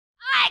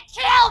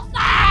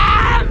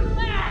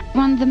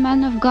When the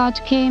man of God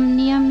came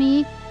near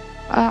me,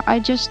 I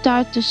just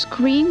started to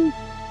scream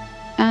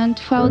and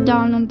fell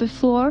down on the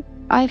floor.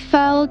 I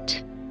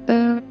felt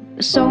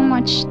so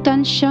much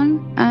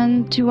tension,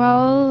 and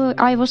while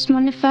I was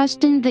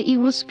manifesting, the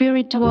evil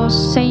spirit was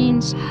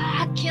saying,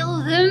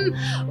 "Kill them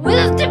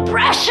with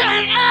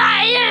depression."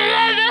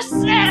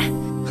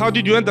 How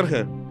did you enter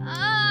her?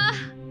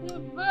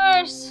 Through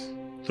birth.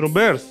 Through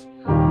birth.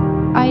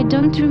 I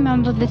don't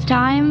remember the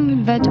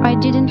time, but I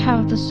didn't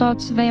have the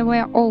thoughts. They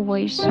were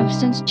always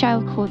since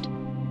childhood.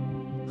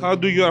 How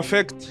do you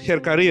affect her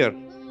career?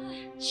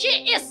 She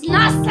is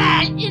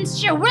nothing, and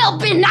she will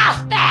be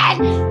nothing.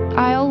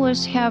 I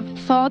always have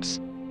thoughts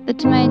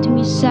that made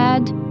me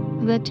sad,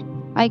 that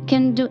I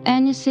can't do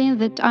anything,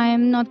 that I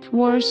am not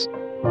worth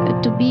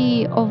to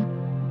be of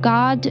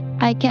God.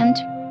 I can't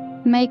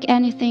make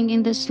anything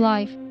in this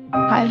life.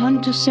 I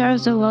want to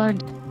serve the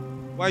Lord.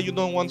 Why you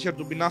don't want her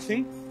to be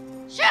nothing?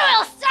 She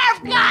will serve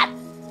God!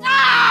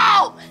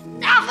 No!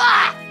 Never!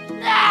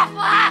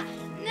 Never!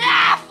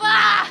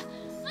 Never!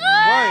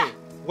 Why?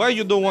 Why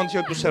you don't want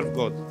her to serve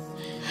God?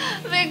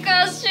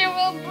 Because she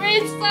will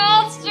bring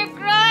souls to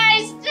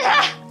Christ!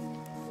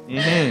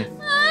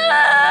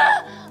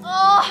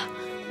 Oh,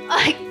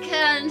 I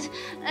can't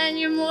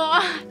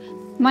anymore.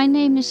 My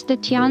name is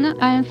Tatiana.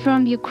 I am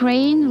from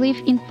Ukraine,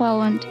 live in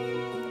Poland.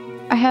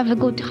 I have a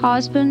good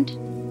husband,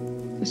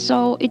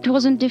 so it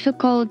wasn't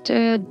difficult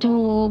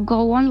to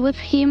go on with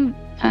him.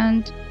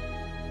 And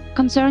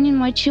concerning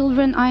my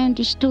children, I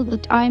understood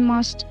that I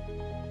must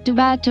do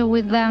better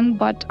with them,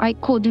 but I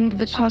couldn't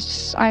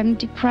because I'm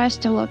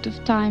depressed a lot of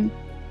time.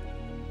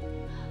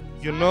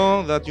 You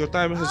know that your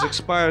time has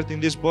expired in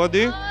this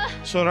body,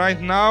 so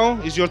right now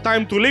is your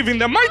time to live in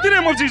the mighty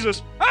name of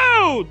Jesus.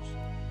 Out!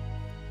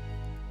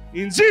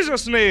 In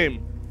Jesus'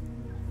 name.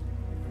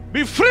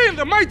 Be free in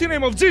the mighty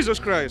name of Jesus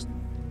Christ.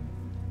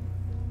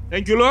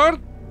 Thank you, Lord.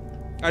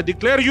 I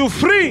declare you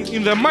free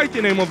in the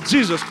mighty name of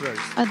Jesus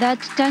Christ. That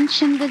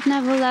tension that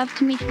never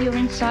left me here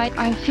inside,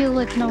 I feel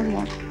it no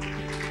more.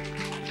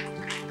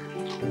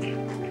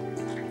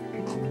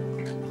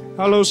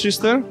 Hello,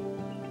 sister.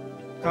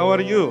 How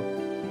are you?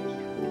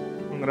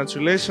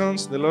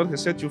 Congratulations, the Lord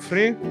has set you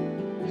free.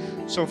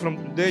 So from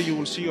today you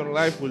will see your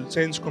life will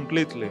change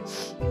completely.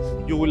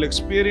 You will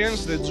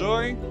experience the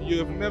joy you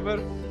have never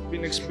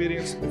been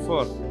experienced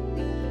before.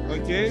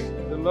 Okay?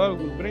 The Lord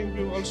will bring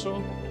you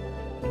also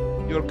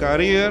your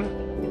career.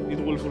 It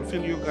will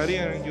fulfill your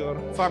career and your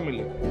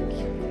family.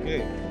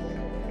 Okay?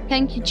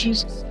 Thank you,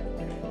 Jesus.